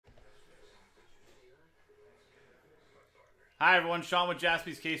Hi everyone, Sean with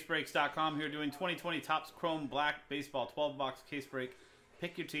JaspysCaseBreaks.com here doing 2020 Topps Chrome Black Baseball 12-box case break.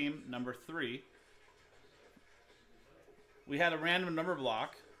 Pick your team, number 3. We had a random number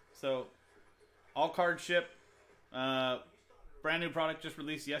block, so all card ship, brand new product just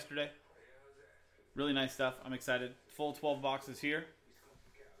released yesterday. Really nice stuff. I'm excited. Full 12 boxes here.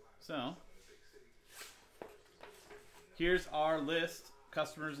 So here's our list,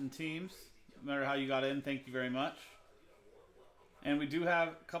 customers and teams. No matter how you got in, thank you very much. And we do have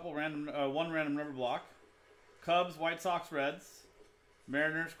a couple random, one random number block. Cubs, White Sox, Reds,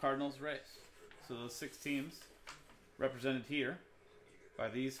 Mariners, Cardinals, Rays. So those 6 teams represented here by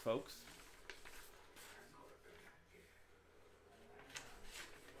these folks.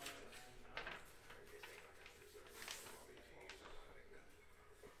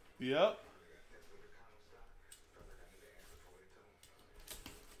 Yep.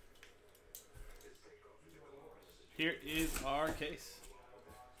 Here is our case.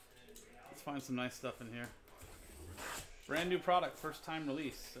 Let's find some nice stuff in here. Brand new product, first time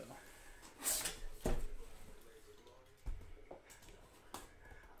release. So.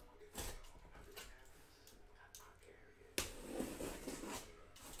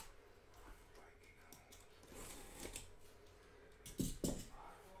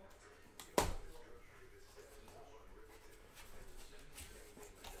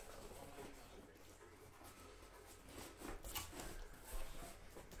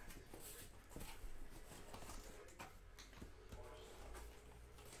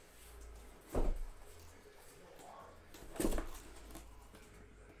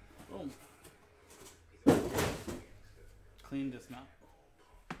 Cleaned this now.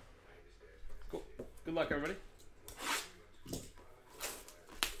 Cool. Good luck, everybody.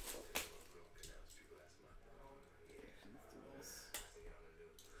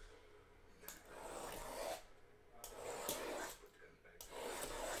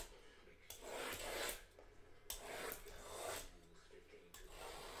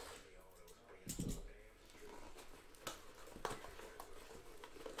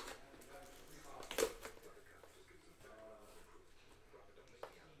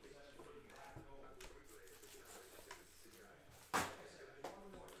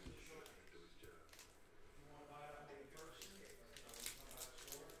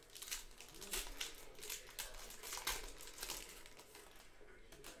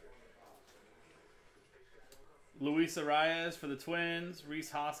 Luis Arias for the Twins, Rhys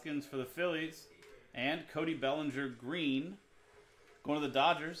Hoskins for the Phillies, and Cody Bellinger green going to the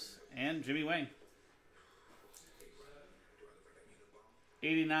Dodgers, and Jimmy Wang.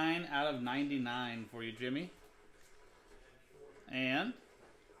 89 out of 99 for you, Jimmy. And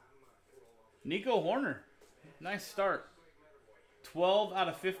Nico Horner. Nice start. 12 out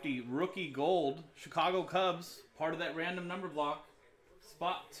of 50 rookie gold. Chicago Cubs, part of that random number block.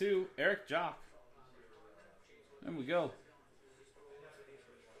 Spot 2, Eric Jock. There we go.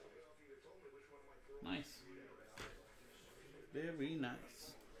 Nice. Very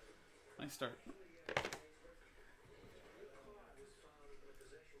nice. Nice start.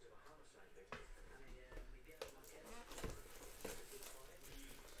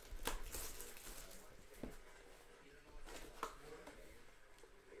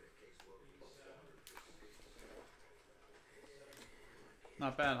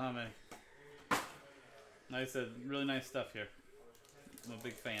 Not bad, huh, Manny? Like I said, really nice stuff here. I'm a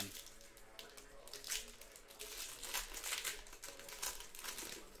big fan.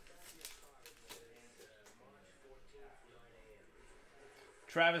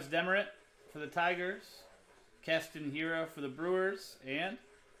 Travis Demeritte for the Tigers. Keston Hiura for the Brewers. And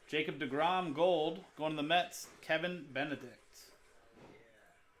Jacob deGrom gold going to the Mets. Kevin Benedict.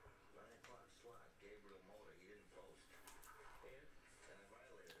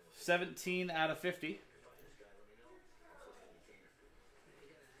 17 out of 50.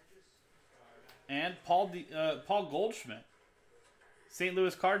 And Paul Goldschmidt. St.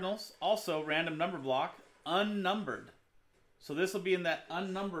 Louis Cardinals, also random number block, unnumbered. So this will be in that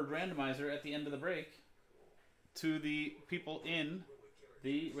unnumbered randomizer at the end of the break to the people in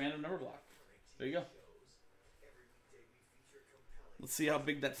the random number block. There you go. Let's see how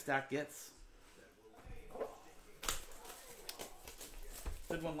big that stack gets.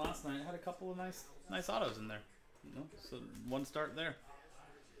 Did one last night. I had a couple of nice autos in there. You know, so one start there.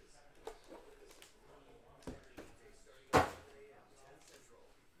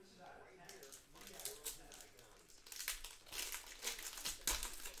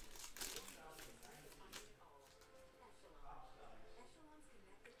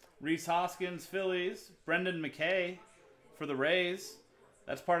 Rhys Hoskins, Phillies. Brendan McKay for the Rays.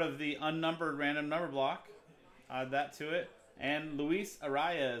 That's part of the unnumbered random number block. Add that to it. And Luis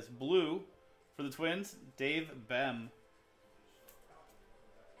Arias, blue for the Twins, Dave Bem.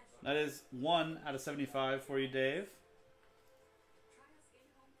 That is 1 out of 75 for you, Dave.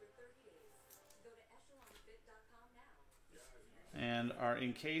 And our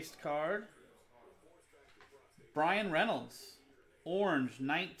encased card, Brian Reynolds, orange,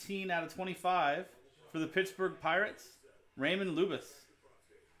 19 out of 25 for the Pittsburgh Pirates, Raymond Lubis.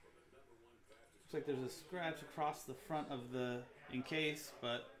 Looks like there's a scratch across the front of the encase,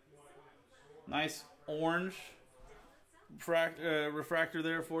 but nice orange refractor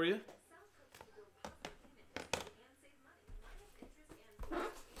there for you.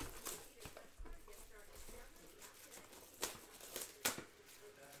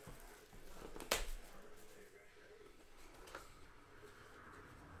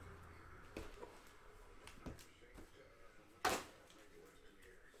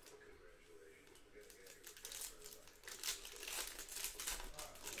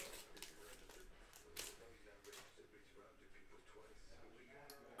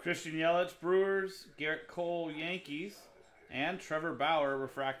 Christian Yelich, Brewers, Garrett Cole, Yankees, and Trevor Bauer,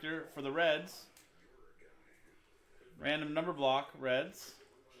 refractor for the Reds. Random number block, Reds.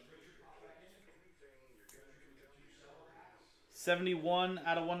 71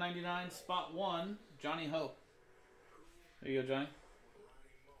 out of 199, spot 1, Johnny Ho. There you go, Johnny.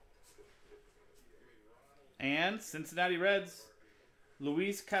 And Cincinnati Reds,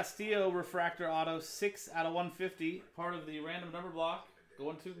 Luis Castillo, refractor auto, 6 out of 150, part of the random number block.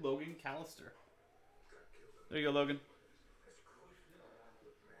 Going to Logan Callister. There you go, Logan.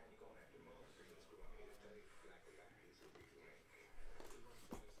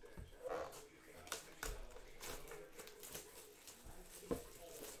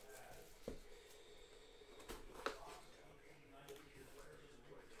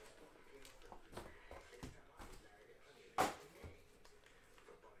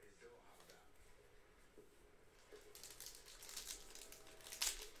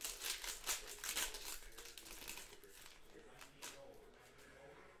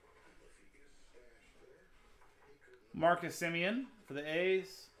 Marcus Semien for the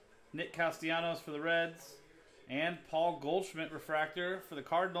A's, Nick Castellanos for the Reds, and Paul Goldschmidt refractor for the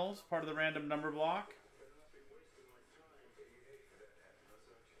Cardinals, part of the random number block.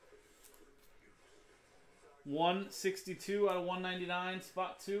 $162 out of 199,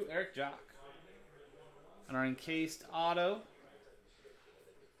 spot 2, Eric Jock. And our encased auto,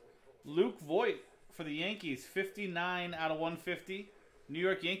 Luke Voigt for the Yankees, 59 out of 150, New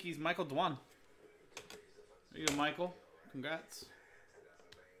York Yankees, Michael Dwan. There you go, Michael. Congrats.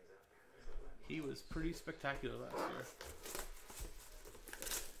 He was pretty spectacular last year.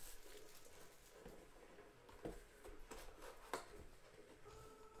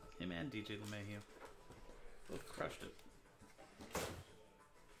 Him and DJ LeMahieu both crushed it.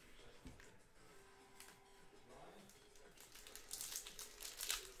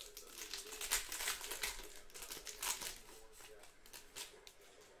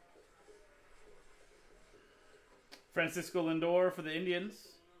 Francisco Lindor for the Indians,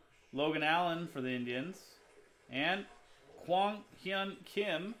 Logan Allen for the Indians, and Kwang Hyun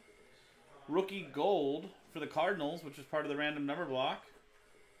Kim, rookie gold for the Cardinals, which is part of the random number block.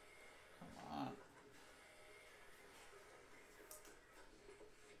 Come on.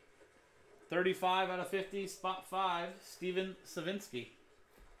 35 out of 50, spot 5, Steven Savinsky.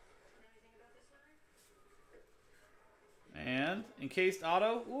 And encased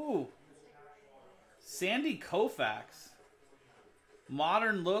auto, ooh. Sandy Koufax.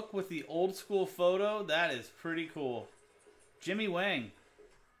 Modern look with the old school photo. That is pretty cool. Jimmy Wang.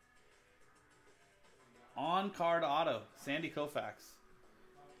 On card auto. Sandy Koufax.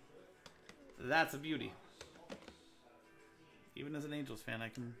 That's a beauty. Even as an Angels fan, I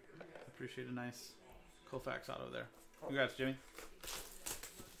can appreciate a nice Koufax auto there. Congrats, Jimmy.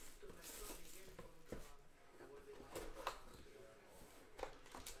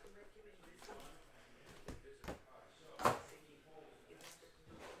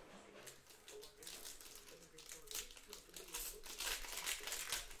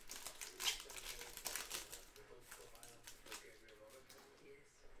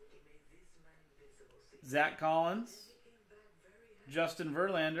 Zach Collins, Justin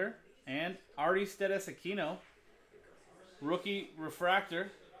Verlander, and Aristides Aquino, rookie refractor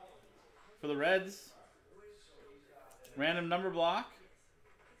for the Reds. Random number block.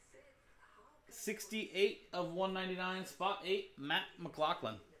 68 of 199, spot 8, Matt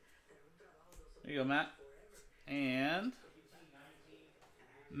McLaughlin. There you go, Matt. And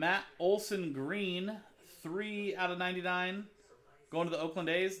Matt Olson Green, 3 out of 99, going to the Oakland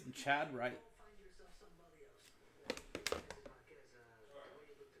A's, Chad Wright.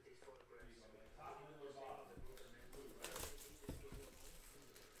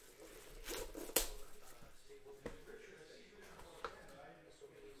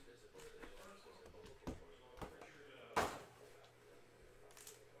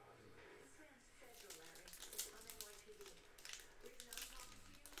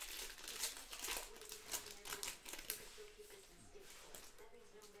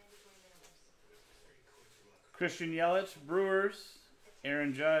 Christian Yelich, Brewers.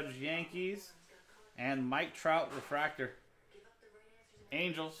 Aaron Judge, Yankees. And Mike Trout, refractor.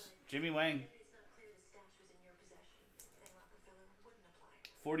 Angels, Jimmy Wang.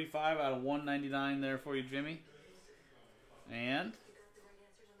 45 out of 199 there for you, Jimmy. And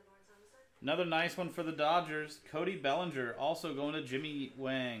another nice one for the Dodgers. Cody Bellinger, also going to Jimmy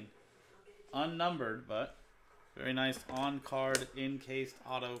Wang. Unnumbered, but very nice on-card, encased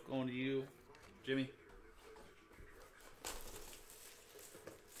auto going to you, Jimmy.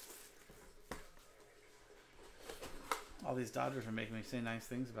 All these Dodgers are making me say nice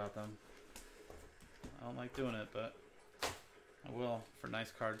things about them. I don't like doing it, but I will for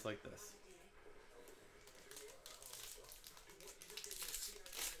nice cards like this.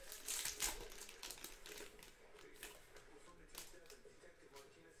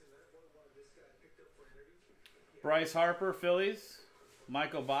 Bryce Harper, Phillies.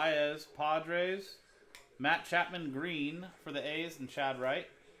 Michael Baez, Padres. Matt Chapman, green for the A's and Chad Wright.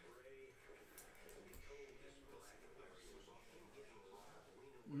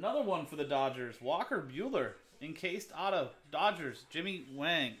 Another one for the Dodgers. Walker Buehler, encased auto. Dodgers, Jimmy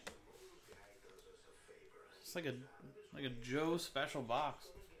Wang. It's like a Joe special box.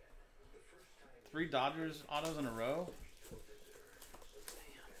 3 Dodgers autos in a row.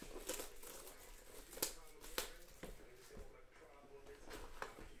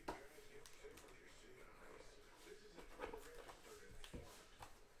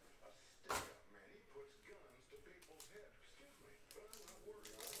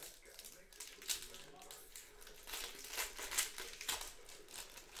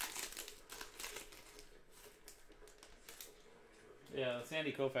 Yeah, the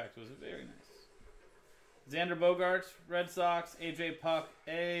Sandy Koufax was very nice. Xander Bogaerts, Red Sox. AJ Puck,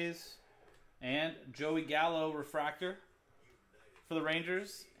 A's. And Joey Gallo, refractor for the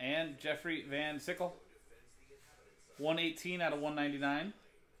Rangers. And Jeffrey Van Sickle. 118 out of 199.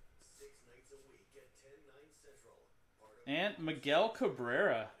 And Miguel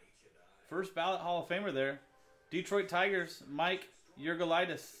Cabrera. First ballot Hall of Famer there. Detroit Tigers, Mike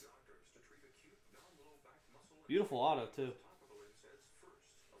Yergolaitis. Beautiful auto, too.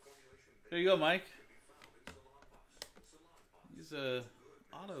 There you go, Mike. These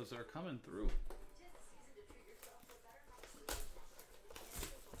autos are coming through.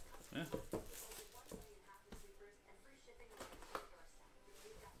 Yeah.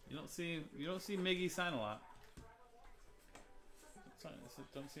 You don't see Miggy sign a lot.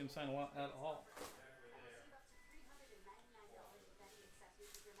 Don't see him sign a lot at all.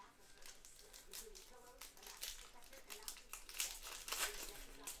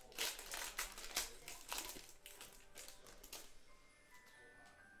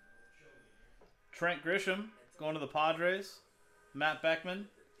 Trent Grisham going to the Padres. Matt Beckman.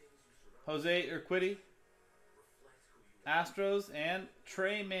 Jose Urquidy. Astros. And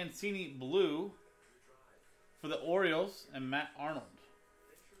Trey Mancini blue for the Orioles and Matt Arnold.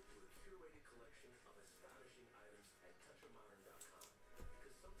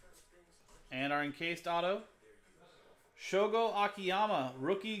 And our encased auto. Shogo Akiyama,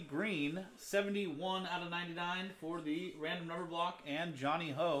 rookie green, 71 out of 99 for the random number block. And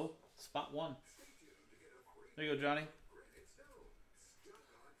Johnny Ho, spot 1. There you go, Johnny.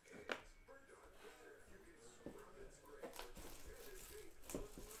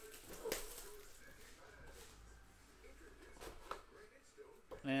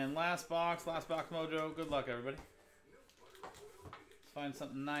 And last box mojo. Good luck, everybody. Let's find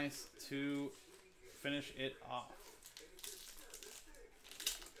something nice to finish it off.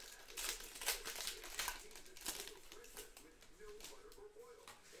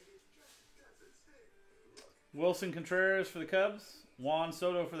 Wilson Contreras for the Cubs, Juan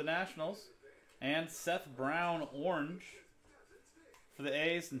Soto for the Nationals, and Seth Brown orange for the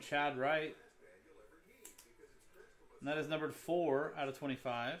A's and Chad Wright. And that is numbered 4 out of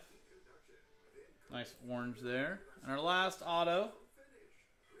 25. Nice orange there. And our last auto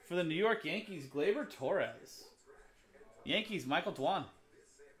for the New York Yankees, Gleyber Torres. Yankees, Michael Dwan.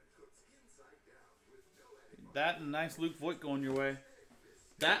 That and nice Luke Voigt going your way.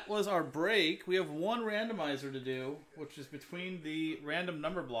 That was our break. We have one randomizer to do, which is between the random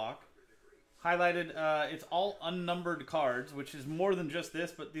number block. Highlighted, it's all unnumbered cards, which is more than just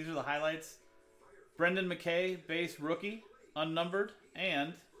this, but these are the highlights. Brendan McKay, base rookie, unnumbered,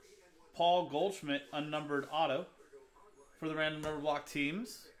 and Paul Goldschmidt, unnumbered auto for the random number block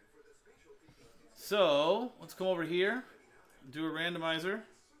teams. So, let's come over here, do a randomizer.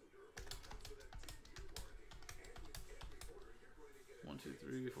 1, 2,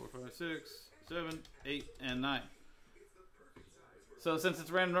 3, 4, 5, 6, 7, 8, and 9. So since it's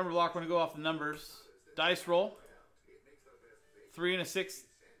a random number block, we're going to go off the numbers. Dice roll. 3 and a 6,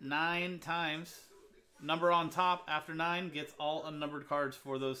 9 times. Number on top after 9 gets all unnumbered cards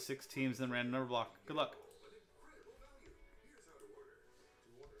for those 6 teams in random number block. Good luck.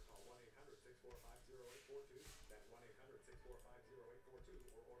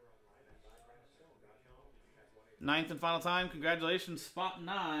 Ninth and final time. Congratulations, spot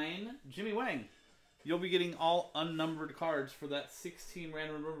 9, Jimmy Wang. You'll be getting all unnumbered cards for that 16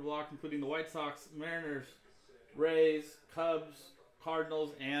 random number block, including the White Sox, Mariners, Rays, Cubs,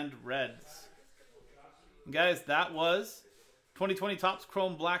 Cardinals, and Reds. And guys, that was 2020 Topps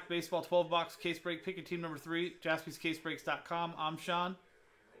Chrome Black Baseball 12-box case break. Pick your team number 3, jaspyscasebreaks.com. I'm Sean.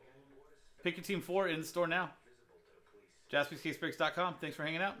 Pick your team 4 in store now. jaspyscasebreaks.com. Thanks for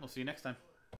hanging out. We'll see you next time.